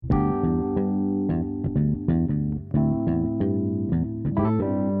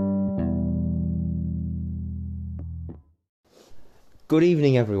Good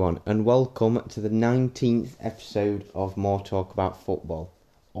evening, everyone, and welcome to the 19th episode of More Talk About Football.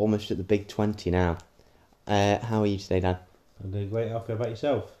 Almost at the big 20 now. How are you today, Dan? I'm doing great. How about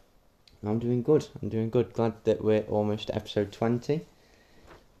yourself? I'm doing good. Glad that we're almost at episode 20.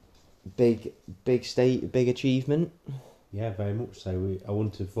 Big achievement. Yeah, very much so. I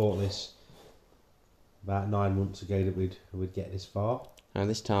wouldn't have thought this about 9 months ago that we'd get this far. Now,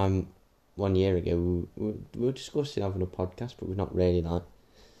 this time, 1 year ago, we were discussing having a podcast, but we're not really like...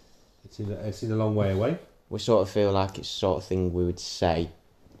 It's in a long way away. We sort of feel like it's the sort of thing we would say.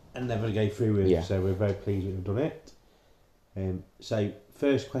 And never go through with, Yeah. So we're very pleased we've done it. So,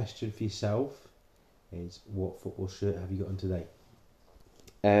 first question for yourself is, what football shirt have you got on today?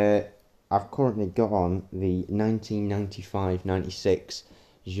 I've currently got on the 1995-96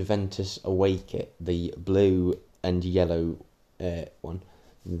 Juventus away kit, the blue and yellow one.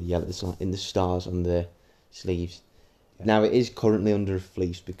 The yellow, it's like in the stars on the sleeves. Yeah. Now, it is currently under a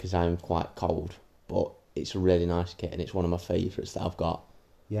fleece because I'm quite cold, but it's a really nice kit and it's one of my favourites that I've got.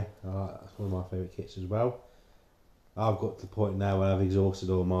 Yeah, that's one of my favourite kits as well. I've got to the point now where I've exhausted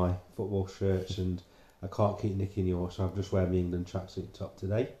all my football shirts and I can't keep nicking yours, so I've just wear my England tracksuit top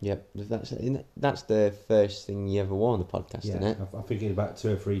today. Yep, that's the first thing you ever wore on the podcast, Yeah, isn't it? I think it's about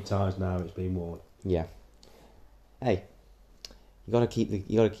 2 or 3 times now it's been worn. Yeah. Hey, you gotta keep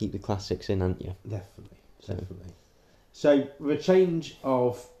the classics in, haven't you? Definitely. So with a change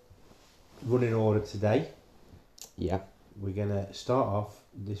of running order today, Yeah. we're gonna start off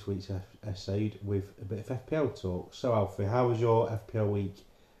this week's episode with a bit of FPL talk. So Alfie, how was your FPL week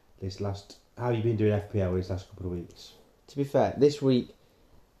how have you been doing FPL this last couple of weeks? To be fair, this week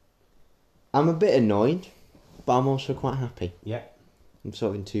I'm a bit annoyed, but I'm also quite happy. Yeah. I'm sort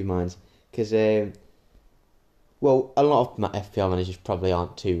of in two minds because, a lot of my FPL managers probably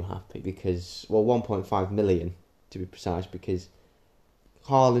aren't too happy because, 1.5 million to be precise, because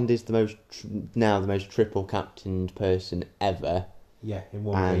Haaland is the most triple captained person ever Yeah, in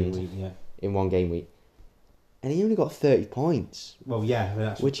one game week, yeah. in one game week, and he only got 30 points. Well, yeah, I mean,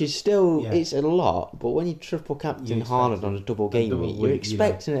 that's Which is still, yeah. It's a lot, but when you triple captain Haaland on a double game week, you're week,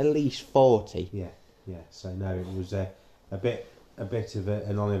 expecting at least 40. Yeah. So no, it was a bit of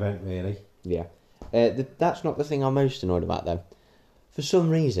a non-event really. Yeah. That's not the thing I'm most annoyed about though. For some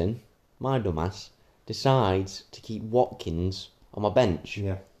reason, my dumbass decides to keep Watkins on my bench.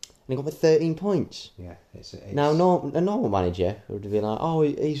 Yeah. And he got me 13 points. Yeah. It's Now, a normal manager would be like, oh,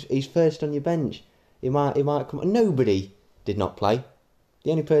 he's first on your bench. He might come. Nobody did not play.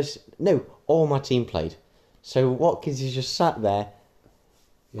 The only person... No, all my team played. So Watkins is just sat there,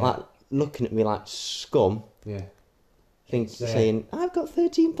 like, looking at me like scum. Yeah. Saying, I've got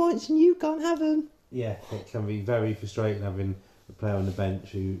 13 points and you can't have them. Yeah, it can be very frustrating having a player on the bench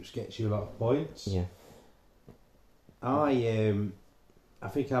who gets you a lot of points. Yeah. I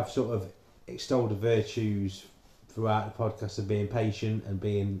think I've sort of extolled the virtues throughout the podcast of being patient and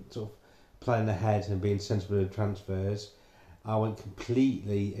being sort of planning ahead and being sensible with transfers. I went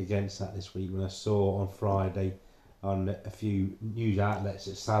completely against that this week when I saw on Friday on a few news outlets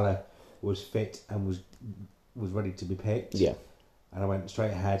that Salah was fit and was ready to be picked. Yeah. And I went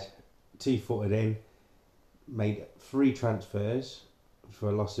straight ahead, 2-footed in, made 3 transfers for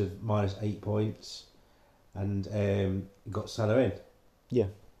a loss of -8 points, and got Salah in. Yeah.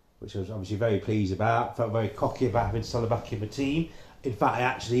 Which I was obviously very pleased about. Felt very cocky about having Salah back in the team. In fact, I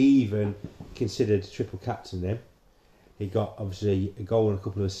actually even considered triple captaining him. He got obviously a goal and a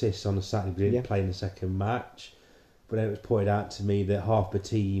couple of assists on the Saturday, but he didn't play in the second match. But then it was pointed out to me that half the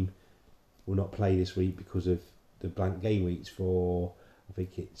team will not play this week because of the blank game weeks for, I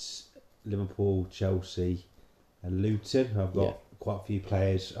think it's Liverpool, Chelsea and Luton. I've got quite a few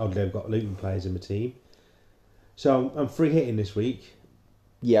players. They've got Luton players in my team. So I'm free hitting this week.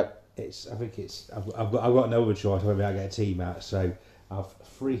 Yep. I've got no other choice whether I get a team out. So I've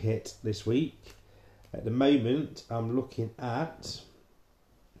free hit this week. At the moment, I'm looking at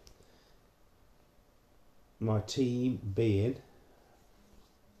my team being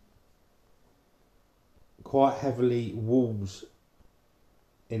quite heavily Wolves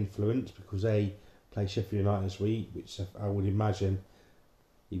influenced because they play Sheffield United this week, which I would imagine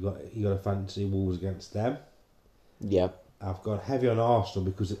you got to fancy Wolves against them. Yep. I've got heavy on Arsenal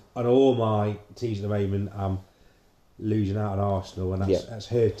because on all my teams at the moment I'm losing out on Arsenal, and that's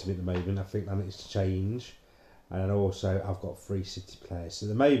hurting me at the moment. I think that needs to change. And then also I've got 3 City players. So at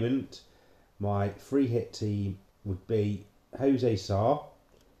the moment my free hit team would be Jose Sarr.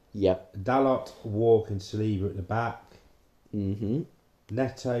 Yep. Dalot, Walker and Saliba at the back. Mm-hmm.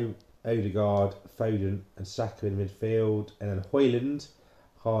 Neto, Odegaard, Foden and Saka in midfield. And then Højlund,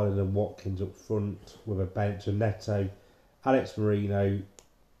 Haaland and Watkins up front with a bench of Neto Alex Marino,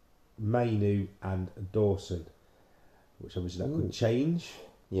 Mainu and Dawson, which obviously that could change.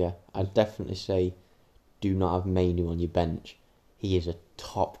 Yeah, I'd definitely say do not have Mainu on your bench. He is a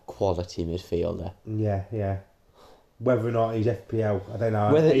top quality midfielder. Yeah. Whether or not he's FPL, I don't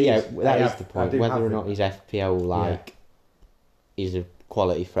know. Whether that is I the point. do Whether have or him. not he's FPL he's a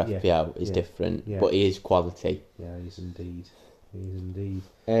quality for Yeah, FPL is yeah, different, yeah. but he is quality. Yeah, he is indeed.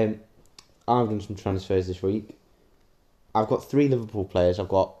 I've done some transfers this week. I've got 3 Liverpool players. I've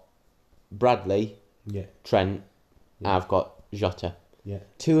got Bradley, Yeah, Trent, Yeah. and I've got Jota. yeah.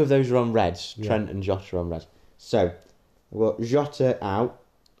 2 of those are on reds. Yeah. Trent and Jota are on reds. So, I've got Jota out,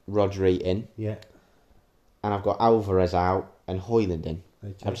 Rodri in, Yeah. and I've got Alvarez out and Højlund in.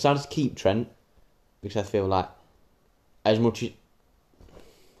 Okay. I've decided to keep Trent because I feel like as much as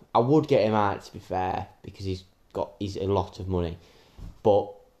I would get him out, to be fair, because he's a lot of money,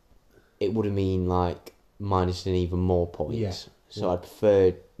 but it would have mean like minusing even more points. Yeah. So Yeah. I'd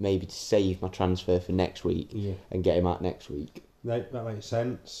prefer maybe to save my transfer for next week Yeah. and get him out next week. No, that makes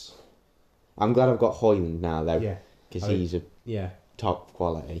sense. I'm glad I've got Højlund now though, Yeah. because I mean, he's a Yeah. top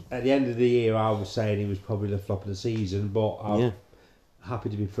quality. At the end of the year, I was saying he was probably the flop of the season, but I'm Yeah. happy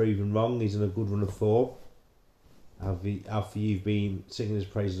to be proven wrong. He's in a good run of form. After you've been singing his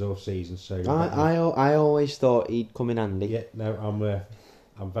praises all season, so I always thought he'd come in handy. yeah, no,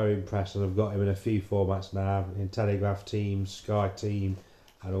 I'm very impressed, and I've got him in a few formats now in Telegraph team, Sky team,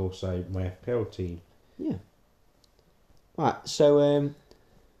 and also my FPL team. Yeah. Right, so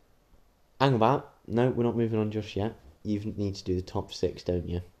hang about. No, we're not moving on just yet. You need to do the top 6, don't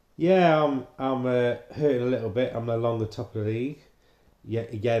you? Yeah, I'm hurting a little bit. I'm no longer top of the league.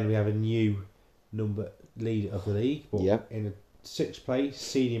 Yet again, we have a new number leader of the league. But Yeah. in 6th place,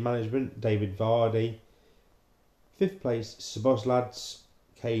 senior management, David Vardy. 5th place, Sabos lads,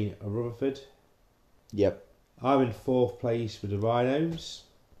 Kane and Rutherford. Yep. I'm in 4th place with the Rhinos.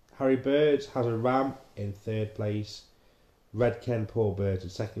 Harry Birds has a Ram in 3rd place. Red Ken Paul Birds in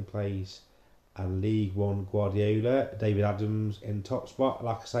 2nd place. And League One Guardiola, David Adams in top spot.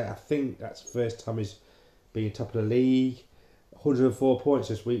 Like I say, I think that's the first time he's been top of the league. 104 points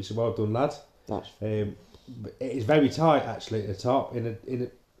this week, so well done, lad. That's But it is very tight actually at the top.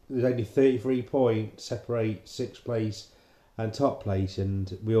 There's only 33 points separate 6th place and top place,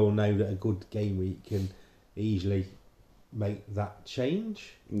 and we all know that a good game week can easily make that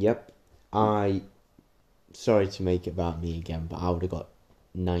change. Yep. Sorry to make it about me again, but I would have got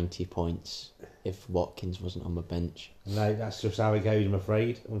 90 points if Watkins wasn't on my bench. No, that's just how it goes, I'm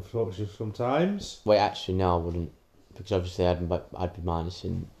afraid. Unfortunately, sometimes. Wait, actually, no, I wouldn't, because obviously I'd be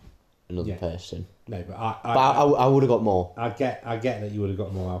minusing another Yeah. person. No, but But I would have got more. I get that you would have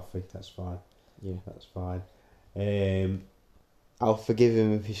got more, Alfie. That's fine. Yeah. That's fine. I'll forgive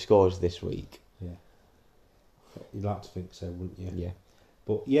him if he scores this week. Yeah. You'd like to think so, wouldn't you? Yeah.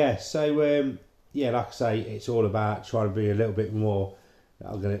 But yeah, so like I say, it's all about trying to be a little bit more.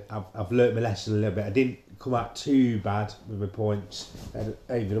 I've learnt my lesson a little bit. I didn't come out too bad with my points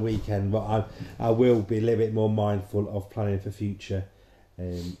over the weekend, but I will be a little bit more mindful of planning for future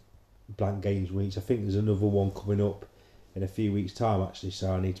blank games weeks. I think there's another one coming up in a few weeks' time actually,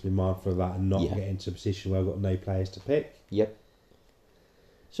 so I need to be mindful of that and not get into a position where I've got no players to pick. Yep.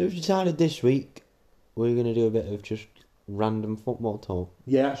 So we've decided this week we're going to do a bit of just random football talk.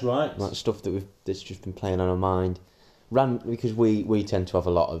 Yeah, that's right. Like stuff that's just been playing on our mind. Because we tend to have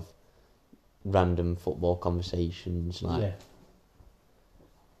a lot of random football conversations, like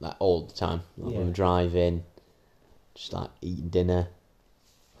all the time. Like when we're driving, just like eating dinner.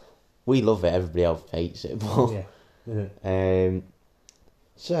 We love it. Everybody else hates it, but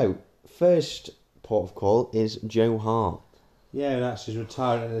so first port of call is Joe Hart. Yeah, and that's his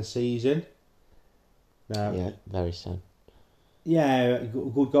retirement of the season. Now, Yeah, very sad. yeah,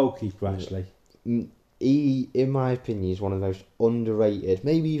 good goalkeeper actually. He, in my opinion, is one of the most underrated,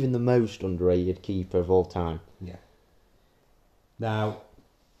 maybe even the most underrated keeper of all time. Yeah. Now,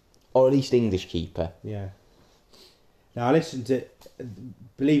 Or at least English keeper. yeah. Now I listen to,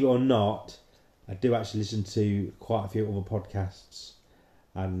 believe it or not, I do actually listen to quite a few other podcasts,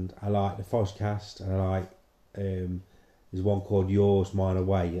 and I like the Foscast, and I like there's one called Yours, Mine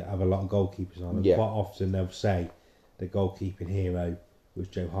Away. I have a lot of goalkeepers on, and quite often they'll say the goalkeeping hero was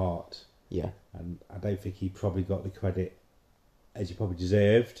Joe Hart. Yeah. And I don't think he probably got the credit as he probably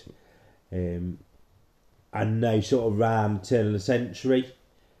deserved. I know sort of around the turn of the century,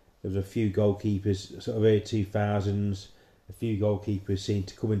 there was a few goalkeepers, sort of early 2000s, a few goalkeepers seemed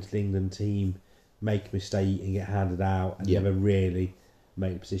to come into the England team, make a mistake and get handed out, and never really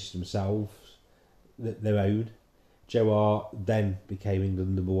made a position themselves, their own. Joe Hart then became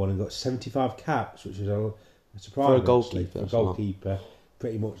England number 1 and got 75 caps, which was surprising, For a goalkeeper, actually. that's For a a lot. goalkeeper,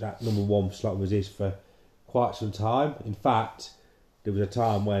 pretty much that number one slot was his for quite some time. In fact, there was a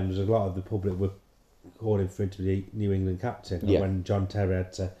time when there was a lot of the public were calling for him to be New England captain. And Yeah. when John Terry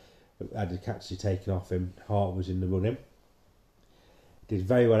had the captaincy taken off him, Hart was in the running. Did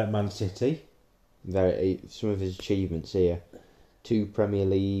very well at Man City. Some of his achievements here: 2 Premier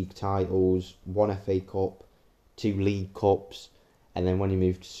League titles, 1 FA Cup, 2 League Cups, and then when he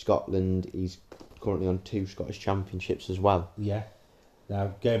moved to Scotland, he's currently on 2 Scottish Championships as well. Yeah.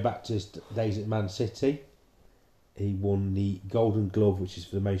 Now, going back to his days at Man City, he won the Golden Glove, which is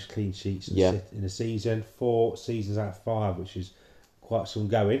for the most clean sheets in a season. 4 seasons out of 5, which is quite some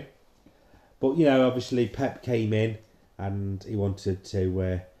going. But, obviously Pep came in and he wanted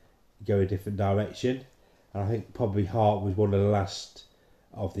to go a different direction. And I think probably Hart was one of the last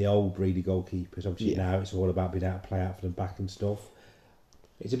of the old breedy goalkeepers. Obviously now it's all about being able to play out for the back and stuff.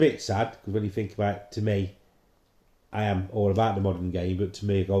 It's a bit sad because when you think about it, to me, I am all about the modern game, but to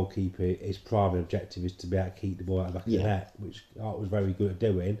me, a goalkeeper, his primary objective is to be able to keep the ball out of the back of the net, which Hart was very good at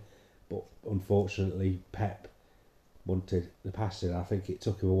doing. But unfortunately, Pep wanted the passing. I think it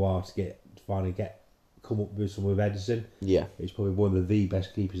took him a while to finally come up with some with Edison. Yeah, He's probably one of the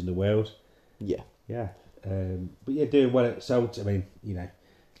best keepers in the world. yeah, Yeah. But doing well at Celtic. I mean,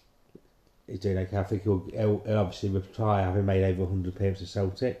 he's doing okay. I think he'll obviously retire having made over 100 appearances at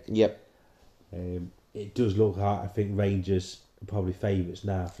Celtic. yep. It does look like I think Rangers are probably favourites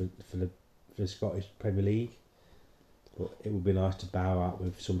now for the Scottish Premier League. But it would be nice to bow out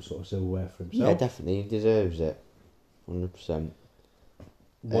with some sort of silverware for himself. Yeah, definitely, he deserves it, 100%.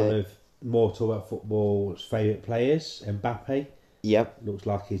 One of more talk about football's favourite players, Mbappe. Yep, Looks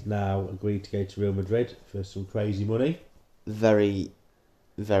like he's now agreed to go to Real Madrid for some crazy money. very,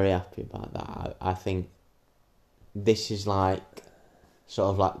 very happy about that. I think this is like sort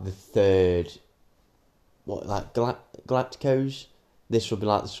of like the third, Galacticos. This will be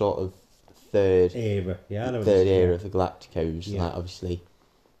like the sort of third Era, yeah, I know. third era for Galacticos. Yeah. Like obviously,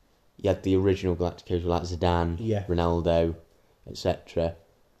 you had the original Galacticos with like Zidane, Yeah. Ronaldo, etc.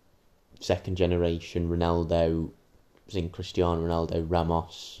 Second generation Ronaldo, was in Cristiano Ronaldo,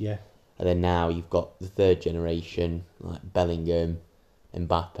 Ramos, Yeah, and then now you've got the third generation like Bellingham,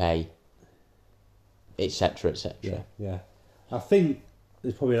 Mbappe, etc. etc. yeah. I think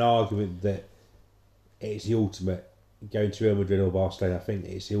there's probably an argument that it's the ultimate going to Real Madrid or Barcelona. I think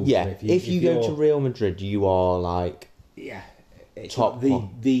it's the ultimate. Yeah, if you go to Real Madrid, you are like it's top like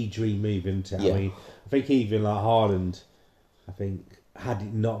one. the dream move, isn't it? Yeah. I mean, I think even like Haaland, I think had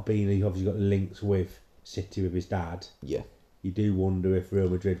it not been he obviously got links with City with his dad, yeah. you do wonder if Real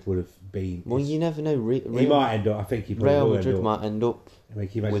Madrid would have been. Well, you never know. He might end up. I think he probably Real will Madrid end up. might end up. I mean,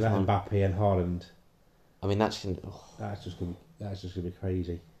 can you imagine with that Mbappe and Haaland? I mean, that's That's just gonna be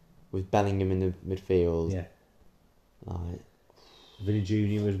crazy. with Bellingham in the midfield. Yeah, Like Vinny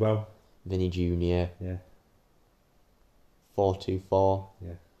Junior as well. Vinny Junior, Yeah, 4-2-4.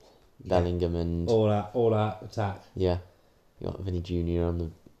 yeah. Bellingham and All that attack. yeah, you got Vinny Junior on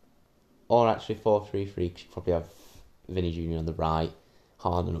the, or actually 4-3-3. 'Cause you probably have Vinny Junior on the right,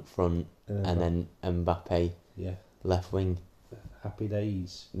 Haaland up front, and then Mbappe yeah, left wing. happy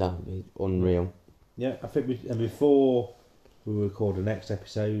days. That would be unreal. Yeah, I think and before we record the next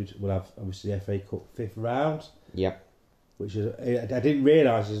episode, we'll have obviously the FA Cup 5th round, Yeah, which is I didn't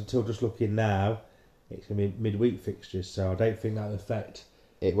realise this until just looking now. It's going to be midweek fixtures, so I don't think that'll affect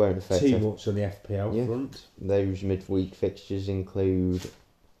it won't affect too it. much on the FPL Yeah. front. Those midweek fixtures include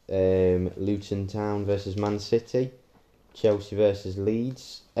Luton Town versus Man City, Chelsea versus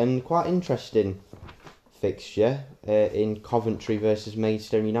Leeds, and quite interesting fixture in Coventry versus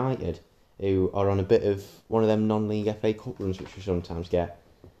Maidstone United, who are on a bit of one of them non-league FA Cup runs which we sometimes get.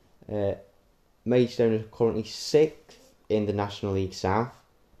 Maidstone are currently 6th in the National League South,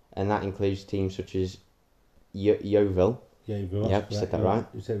 and that includes teams such as Yeovil, Yeah, Yep, said that right.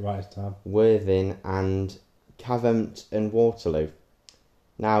 You said it right this time. Worthing and Cavent and Waterloo.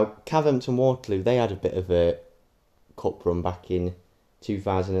 Now, Cavent and Waterloo, they had a bit of a cup run back in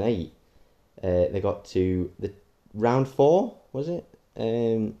 2008. They got to the round 4, was it?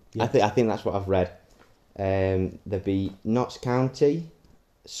 Yeah. I think that's what I've read. They beat Notts County,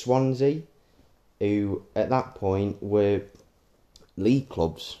 Swansea, who at that point were league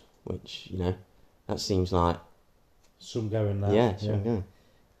clubs, which, that seems like Some going now. yeah, so yeah.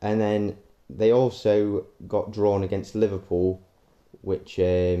 And then they also got drawn against Liverpool, which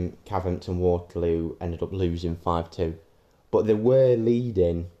Cavent and Waterloo ended up losing 5-2. But they were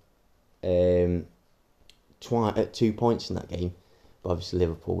leading at 2 points in that game. But obviously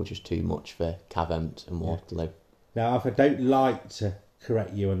Liverpool were just too much for Cavent and Waterloo. Now, if I don't like to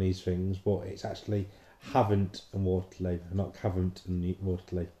correct you on these things, but it's actually Havant and Waterloo, not Cavant and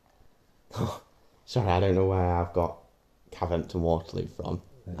Waterloo. Sorry, I don't know where I've got Cavant and Waterloo from.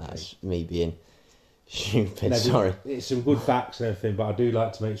 Okay. That's me being stupid, No, sorry. It's some good facts and everything, but I do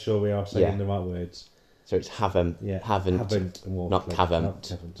like to make sure we are saying the right words. So it's Havant, Yeah, Havant, Havant and Waterloo. not Cavant, Not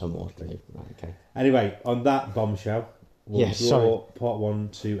Cavant and Waterloo. Right, okay. Anyway, on that bombshell, we'll Yeah, draw part 1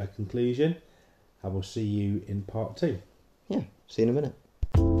 to a conclusion, and we'll see you in part 2. Yeah, see you in a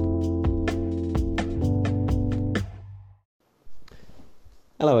minute.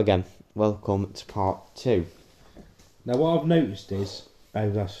 Hello again. Welcome to part 2. Now, what I've noticed is, over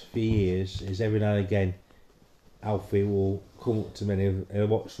the last few years, is every now and again, Alfie will come up to me and he'll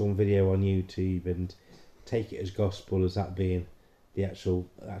watch some video on YouTube and take it as gospel as that being the actual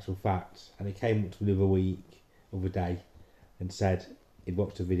fact. And he came up to me the other day, and said he'd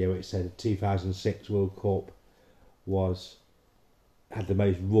watched a video. It said the 2006 World Cup had the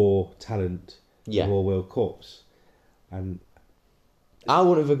most raw talent Yeah. of all World Cups, and I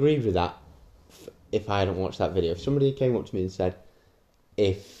wouldn't have agreed with that if I hadn't watched that video. If somebody came up to me and said,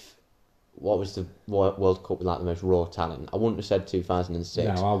 what was the World Cup with like the most raw talent, I wouldn't have said 2006.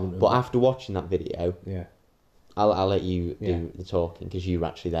 no, I wouldn't. But after watching that video, yeah, I'll let you do the talking because you were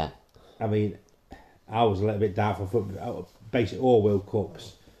actually there. I mean, I was a little bit doubtful. For basically, all World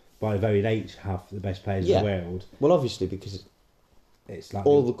Cups, by very nature, have the best players in the world. Well, obviously, because It's like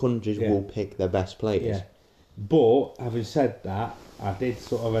all the countries will pick their best players. Yeah. But having said that, I did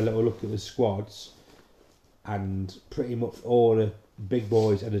sort of a little look at the squads, and pretty much all the big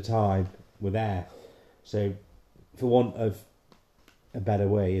boys at the time were there. So, for want of a better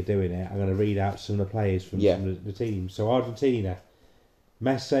way of doing it, I'm going to read out some of the players from some of the teams. So Argentina,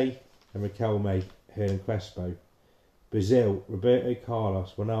 Messi and Riquelme, Hernan Crespo. Brazil, Roberto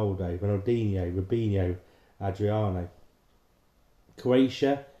Carlos, Ronaldo, Ronaldinho, Robinho, Adriano.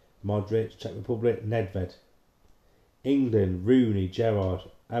 Croatia, Modric, Czech Republic, Nedved. England, Rooney, Gerrard,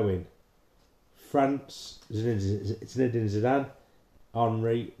 Owen. France, Zinedine Zidane,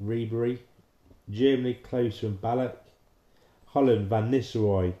 Henry, Ribery. Germany, Klose and Ballack. Holland, Van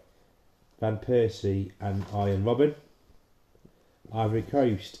Nistelrooy, Van Persie and Arjen Robben. Ivory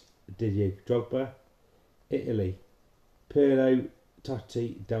Coast, Didier Drogba. Italy, Pirlo,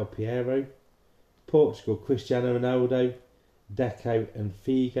 Totti, Del Piero. Portugal, Cristiano Ronaldo, Deco and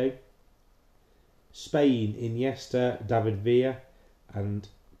Figo. Spain, Iniesta, David Villa and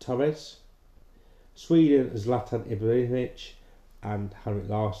Torres. Sweden, Zlatan Ibrahimovic and Henrik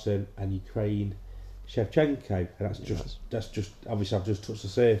Larsson. And Ukraine, Shevchenko. And that's just obviously I've just touched the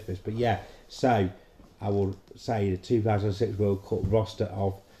surface, but yeah. So I will say the 2006 World Cup roster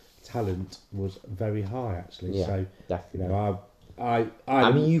of talent was very high, actually. Yeah, so definitely. you know,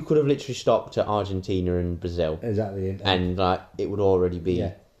 I mean, you could have literally stopped at Argentina and Brazil, exactly, and like it would already be.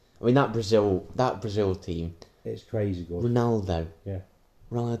 Yeah. I mean, that Brazil team. It's crazy good. Ronaldo, Yeah,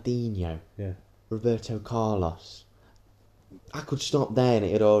 Ronaldinho, yeah, Roberto Carlos. I could stop there, and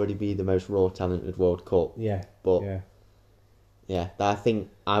it'd already be the most raw talented World Cup. yeah. But yeah, I think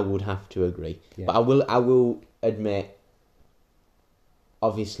I would have to agree. Yeah. But I will admit,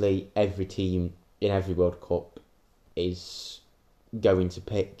 obviously, every team in every World Cup is going to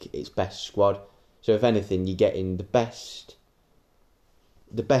pick its best squad. So if anything, you're getting the best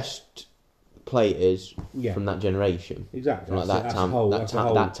players from that generation. exactly. From like That's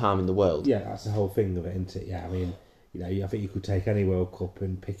that time in the world. Yeah, that's the whole thing of it, isn't it? Yeah, I mean, you know, I think you could take any World Cup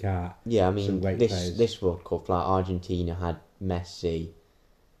and pick out. Yeah, I some mean, great players. this World Cup, like Argentina had Messi,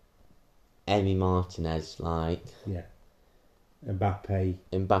 Emi Martinez, like Yeah,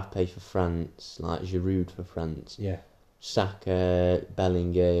 Mbappe for France, like Giroud for France, yeah, Saka,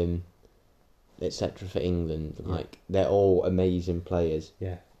 Bellingham, etc. for England. Like they're all amazing players.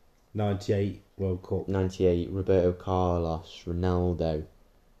 yeah. 98 World Cup. 98, Roberto Carlos, Ronaldo,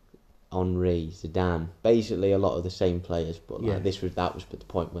 Henry, Zidane. Basically, a lot of the same players, but like that was at the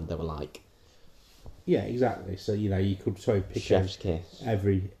point when they were like Yeah, exactly. So you know, you could pick chef's kiss.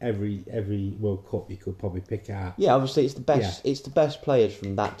 every World Cup. You could probably pick out. Yeah, obviously it's the best. Yeah. It's the best players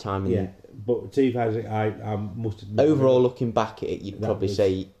from that time. Yeah, but 2000, I must admit. Overall, looking back at it, you'd probably was-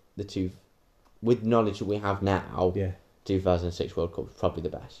 say the two, with knowledge that we have now, Yeah. 2006 World Cup was probably the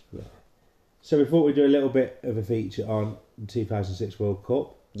best. Yeah. So we thought we'd do a little bit of a feature on the 2006 World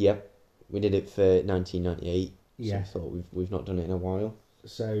Cup. Yep, we did it for 1998. Yeah. So I thought we've not done it in a while.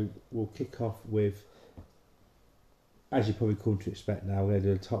 So we'll kick off with, as you probably come to expect now, we're going to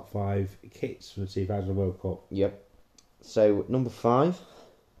do the top 5 kits for the 2000 World Cup. Yep. So number 5,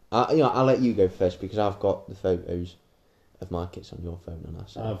 I'll let you go first because I've got the photos of my kits on your phone and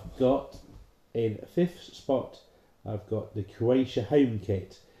I. I've got in 5th spot. I've got the Croatia home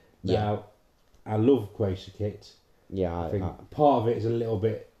kit. Now, I love Croatia kit. Yeah, I think part of it is a little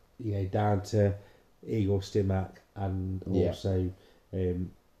bit, down to Igor Stimac and also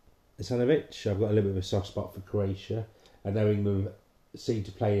Asanovic. I've got a little bit of a soft spot for Croatia. I know England seem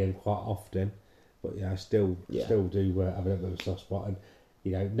to play them quite often, but I still do have a little bit of a soft spot.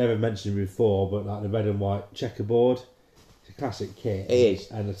 And never mentioned it before, but like the red and white checkerboard, it's a classic kit. It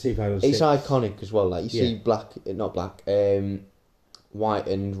is, and the 2006. It's iconic as well. Like you see not black, white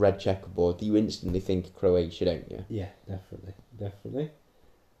and red checkerboard, you instantly think of Croatia, don't you? Yeah, definitely.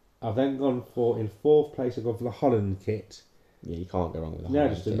 I've then gone for, in fourth place, I've gone for the Holland kit. Yeah, you can't go wrong with that. Yeah,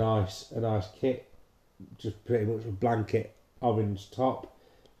 just a nice kit, just pretty much a blanket orange top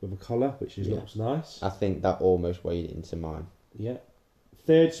with a collar, which looks nice. I think that almost weighed into mine. Yeah.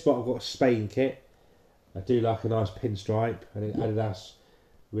 Third spot, I've got a Spain kit. I do like a nice pinstripe. I think Adidas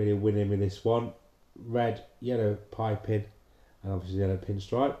really winning with this one. Red, yellow piping, and obviously yellow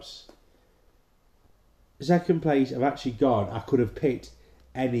pinstripes. Second place, I've actually gone. I could have picked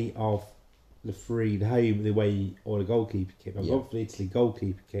any of the three, the home, the away, or the goalkeeper kit. I've gone for the Italy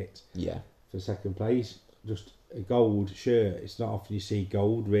goalkeeper kit. Yeah. For second place, just a gold shirt. It's not often you see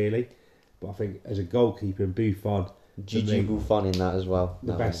gold, really, but I think as a goalkeeper, Buffon, Gigi Buffon in that as well.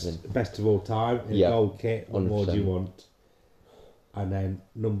 the best of all time in a gold kit. What 100%. More do you want? And then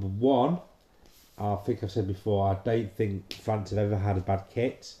number one, I think I've said before, I don't think France have ever had a bad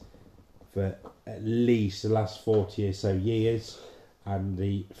kit for at least the last 40 or so years, and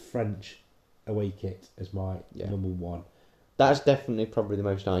the French away kit is my number one. That's definitely probably the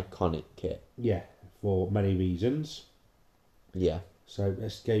most iconic kit. Yeah, for many reasons. Yeah. So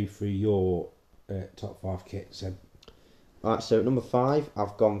let's go through your top 5 kits then. Alright, so at number 5,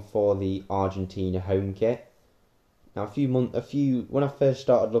 I've gone for the Argentina home kit. Now, when I first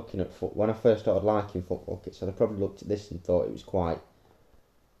started looking at when I first started liking football kits, I probably looked at this and thought it was quite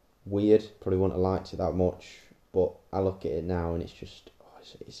weird. Probably wouldn't have liked it that much, but I look at it now and it's just,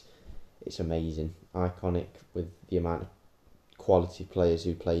 it's amazing, iconic with the amount of quality players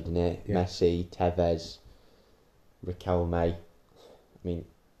who played in it. Yeah. Messi, Tevez, Riquelme. I mean,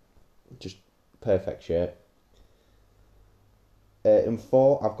 just perfect shirt. Number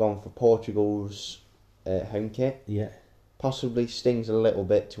 4, I've gone for Portugal's home kit. Yeah. Possibly stings a little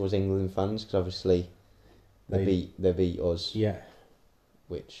bit to us England fans because obviously they beat us. Yeah.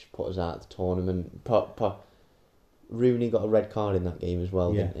 Which put us out of the tournament. Rooney got a red card in that game as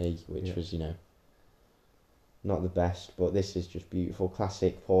well, didn't he? Which was, not the best. But this is just beautiful.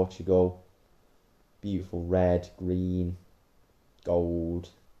 Classic Portugal. Beautiful red, green, gold.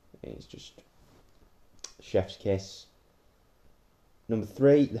 It's just chef's kiss. Number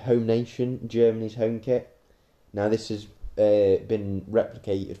 3, the home nation, Germany's home kit. Now this has been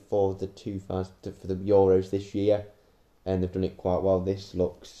replicated for the Euros this year, and they've done it quite well. This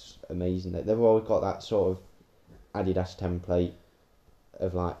looks amazing. They've always got that sort of Adidas template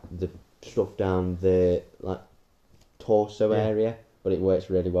of like the stuff down the torso area, but it works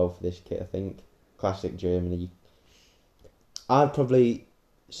really well for this kit. I think classic Germany. I'd probably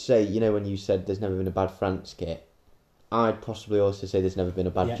say, when you said there's never been a bad France kit, I'd possibly also say there's never been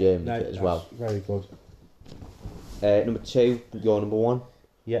a bad German kit as well. Very good. Number 2, your number 1.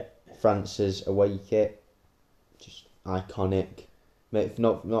 Yeah. France's away kit, just iconic.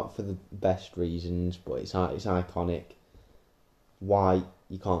 Not for the best reasons, but it's iconic. White,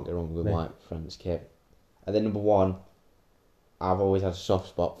 you can't go wrong with white France kit. And then number 1, I've always had a soft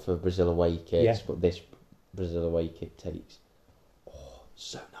spot for Brazil away kits, but this Brazil away kit takes,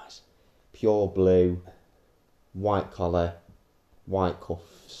 so nice, pure blue. White collar, white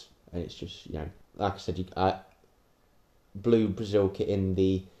cuffs, and it's just, like I said, blue Brazil kit in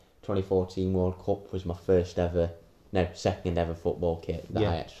the 2014 World Cup was my second ever football kit that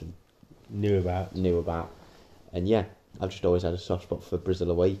I actually knew about. And I've just always had a soft spot for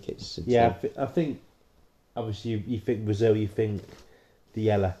Brazil away kits since I think, obviously, you think Brazil, you think the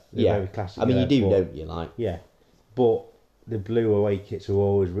yellow, very classic. I mean, you do, don't you? Yeah, but the blue away kits are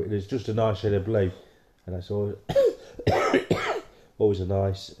always, there's just a nice shade of blue. And that's always always a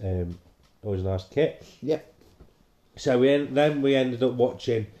nice kit. Yeah. So we ended up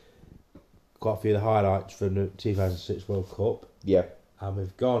watching quite a few of the highlights from the 2006 World Cup. Yeah. And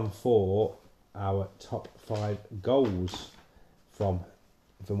we've gone for our top 5 goals from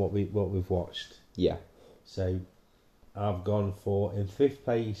what we've watched. Yeah. So I've gone for, in 5th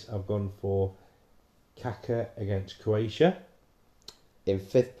place, I've gone for Kaka against Croatia. In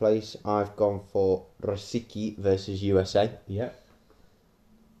 5th place, I've gone for Rosicky versus USA. Yeah.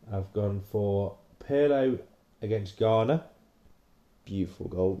 I've gone for Pirlo against Ghana. Beautiful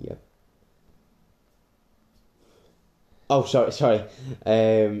goal, yeah. Oh, sorry.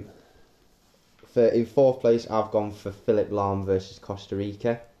 in fourth place, I've gone for Philip Lahm versus Costa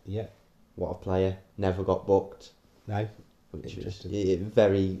Rica. Yeah. What a player! Never got booked. No. Which is Interesting.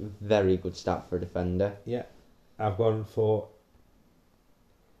 very, very good stat for a defender. Yeah. I've gone for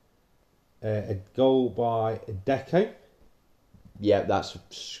a goal by Deco. Yeah, that's a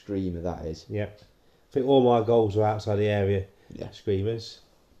screamer. That is. Yeah. I think all my goals are outside the area. Yeah. Screamers.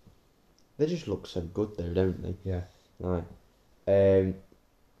 They just look so good though, don't they? Yeah. Right.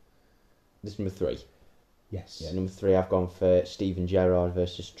 This is number 3. Yes. Yeah, number 3. I've gone for Steven Gerrard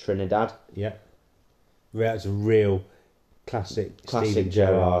versus Trinidad. Yeah. That's a real classic Classic Steven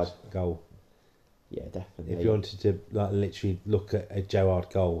Gerrard Gerrard. goal. Yeah, definitely. If you wanted to like literally look at a Gerrard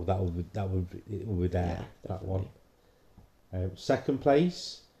goal, it would be there. Yeah, that one. Second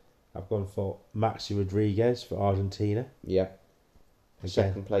place, I've gone for Maxi Rodriguez for Argentina. Yeah. Again,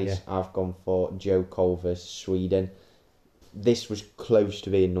 Second place, yeah. I've gone for Joe Cole versus Sweden. This was close to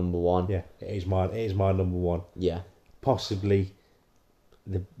being number 1. Yeah, it is my number one. Yeah. Possibly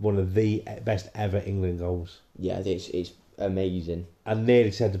one of the best ever England goals. Yeah, it's amazing. I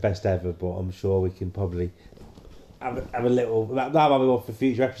nearly said the best ever, but I'm sure we can probably have a little. That might be one for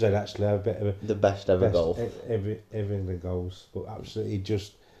future episode. Actually, have a bit of a The best ever goal. Ever England goals, but absolutely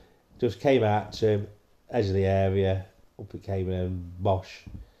just came out to him, edge of the area, up it came and bosh.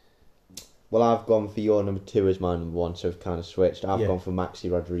 Well, I've gone for your number 2 as my number 1, so I've kind of switched. I've Yeah. gone for Maxi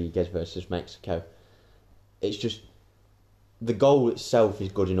Rodriguez versus Mexico. It's just the goal itself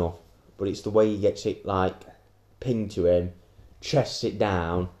is good enough, but it's the way he gets it like pinged to him, chests it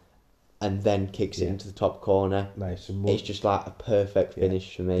down, and then kicks it Yeah. into the top corner. Nice. It's just like a perfect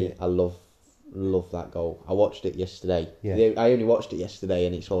finish for me. Yeah. I love that goal. I watched it yesterday. Yeah. I only watched it yesterday,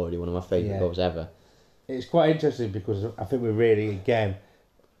 and it's already one of my favourite Yeah. goals ever. It's quite interesting because I think we really again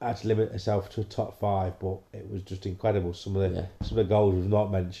had to limit ourselves to a top 5, but it was just incredible. Some of the goals we've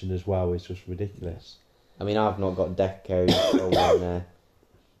not mentioned as well is just ridiculous. I mean, I've not got Deco goal in there.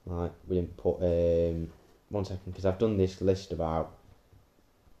 Like, we didn't put 1 second, because I've done this list about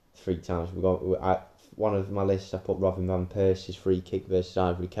 3 times. One of my lists I put Robin van Persie's free kick versus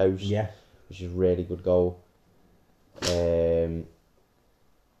Ivory Coast, Yeah. which is a really good goal.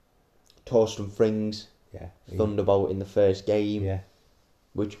 Torsten Frings Yeah. thunderbolt in the first game, Yeah.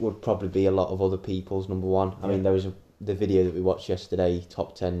 which would probably be a lot of other people's number 1. I mean, there was the video that we watched yesterday,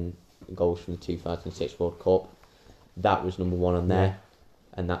 top 10 goals from the 2006 World Cup. That was number 1 on there, Yeah.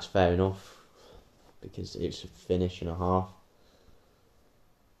 and that's fair enough because it's a finish and a half.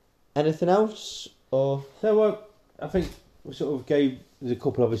 Anything else? Or So I think we sort of gave there's a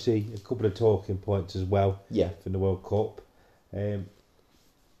couple of talking points as well yeah, from the World Cup. I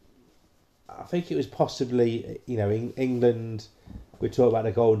think it was possibly England. We talked about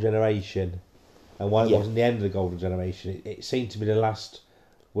the golden generation, and while it Yeah. wasn't the end of the golden generation, it seemed to be the last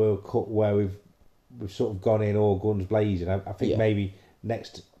World Cup where we've sort of gone in all guns blazing. I think Yeah. maybe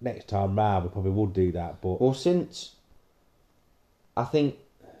next time round we probably would do that, but well, since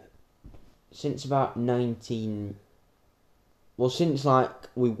about 19. Well, since like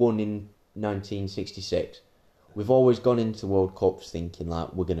we won in 1966, we've always gone into World Cups thinking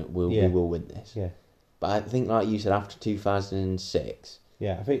like we will win this. yeah, But I think, like you said, after 2006,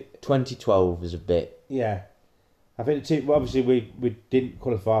 yeah, I think 2012 is a bit. yeah. I think obviously we didn't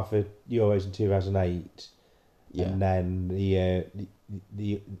qualify for Euros in 2008, Yeah. and then the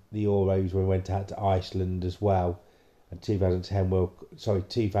Euros when we went out to Iceland as well, and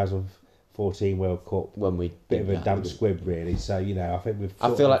 2014 World Cup, When we bit did of a that, damp we- squib really. So I think we've. I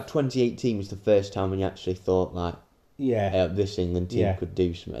sort feel of- like 2018 was the first time when you actually thought like this England team Yeah. could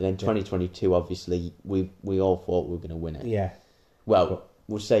do something. And then 2022, obviously, we all thought we were going to win it. yeah, Well,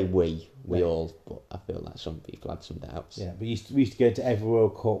 we'll say we Yeah. all, but I feel like some people had some doubts. yeah. But we used to go to every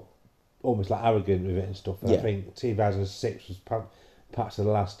World Cup almost like arrogant with it and stuff. And Yeah. I think 2006 was perhaps the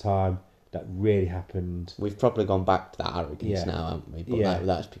last time that really happened. We've probably gone back to that arrogance Yeah. now, haven't we? But Yeah.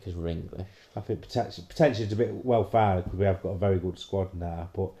 that's because we're English. I think potentially it's a bit well founded because we have got a very good squad now.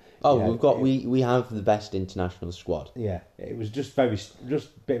 But Oh, yeah, we've got we have the best international squad. yeah, it was just a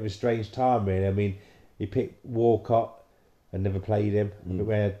bit of a strange time really. I mean, he picked Walcott and never played him. I think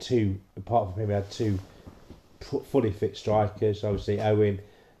we had two. Apart from him, we had two fully fit strikers. Obviously, Owen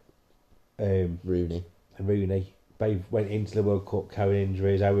Rooney. and Rooney. Both went into the World Cup carrying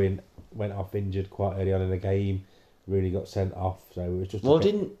injuries. Owen went off injured quite early on in the game. Rooney got sent off. So it was just. Well,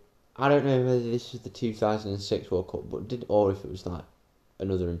 I don't know whether this was the 2006 World Cup, or if it was like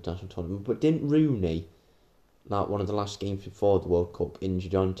another international tournament. But didn't Rooney, like one of the last games before the World Cup, injure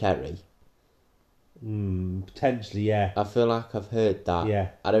John Terry? Potentially, yeah. I feel like I've heard that. Yeah.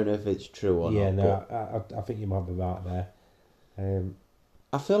 I don't know if it's true or Yeah, not. no, I think you might be right there.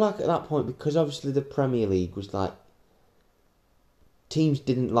 I feel like at that point, because obviously the Premier League was like, teams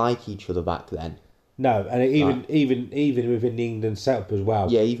didn't like each other back then. No, and even within the England setup as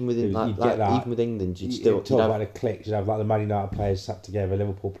well. Yeah, even within you'd get that. even with England, you'd Talk have, about the cliques. You'd have like the Man United players sat together,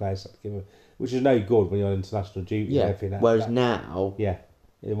 Liverpool players sat together, which is no good when you're on international duty. yeah. And everything. Whereas now,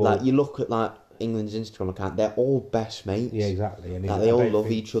 like you look at like England's Instagram account, they're all best mates. yeah, exactly. And like, they all love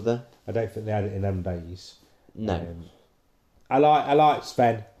each other. I don't think they had it in them days. No. I like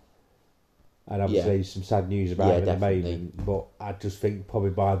Sven, and obviously some sad news about him at the moment. But I just think probably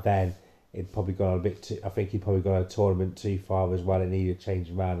by then he'd probably gone a bit too. I think he'd probably gone a tournament too far as well. It needed to change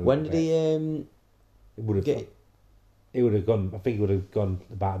around. When did he? It would have. He would have gone. I think he would have gone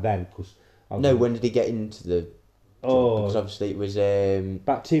about then. Cause when did he get into the? Because obviously it was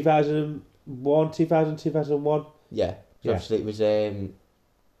about 2001, 2001. Yeah. So obviously it was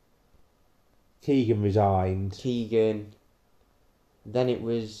Keegan resigned. Keegan. Then it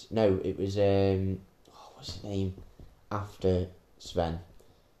was what's his name after Sven?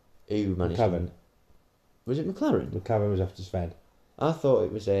 Who managed? McLaren. Was it McLaren? McLaren was after Sven. I thought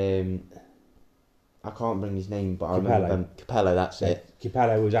it was I can't remember his name, but I remember Capello. That's it.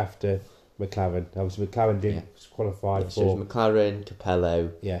 Capello was after McLaren. Obviously, McLaren didn't qualify for. So it was McLaren,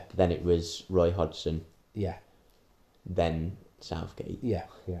 Capello. Yeah. Then it was Roy Hodgson. Yeah. Then Southgate. Yeah.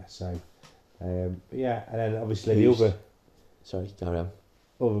 So, and then obviously the other. Sorry, carry on.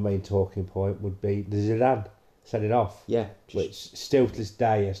 Other main talking point would be the Zidane sending off. Yeah. Which still to this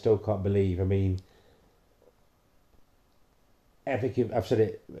day I still can't believe. I mean, I think I've said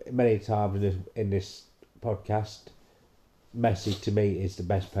it many times in this podcast. Messi to me is the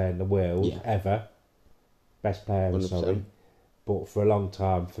best player in the world ever. Best player, 100%. sorry. But for a long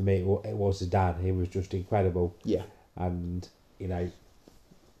time, for me, it was Zidane. He was just incredible. Yeah. And, it was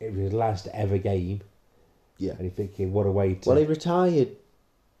his last ever game. Yeah. And you're thinking, what a way to... Well, he retired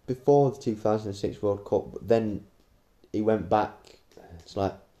before the 2006 World Cup, but then he went back. It's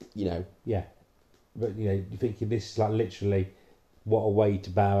like, Yeah. But, you're thinking this is like literally what a way to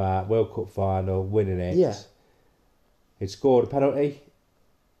bow out. World Cup final, winning it. Yeah. He'd scored a penalty.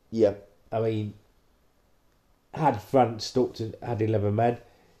 Yeah. I mean, had France had 11 men,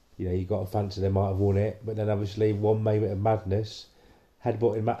 you got a fancy they might have won it. But then obviously one moment of madness,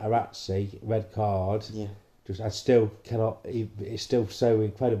 headbutting Materazzi, red card. Yeah. I still cannot. It's still so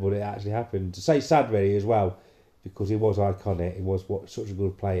incredible that it actually happened. To say sad really as well, because he was iconic. He was such a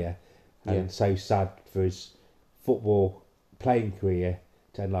good player, and so sad for his football playing career.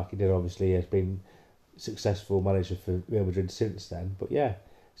 To end like he did. Obviously, he has been successful manager for Real Madrid since then. But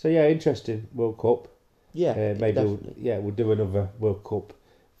interesting World Cup. Yeah, maybe we'll do another World Cup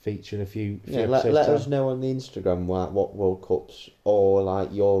feature in a few. Let us know on the Instagram what World Cups or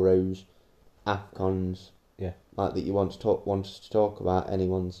like Euros, AFCONs. Yeah. Like that you want us to talk about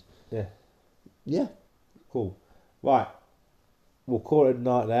anyone's. Yeah. Yeah. Cool. Right. We'll call it a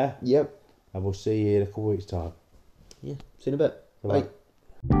night there. Yep. And we'll see you in a couple of weeks' time. Yeah. See you in a bit. Bye. Bye.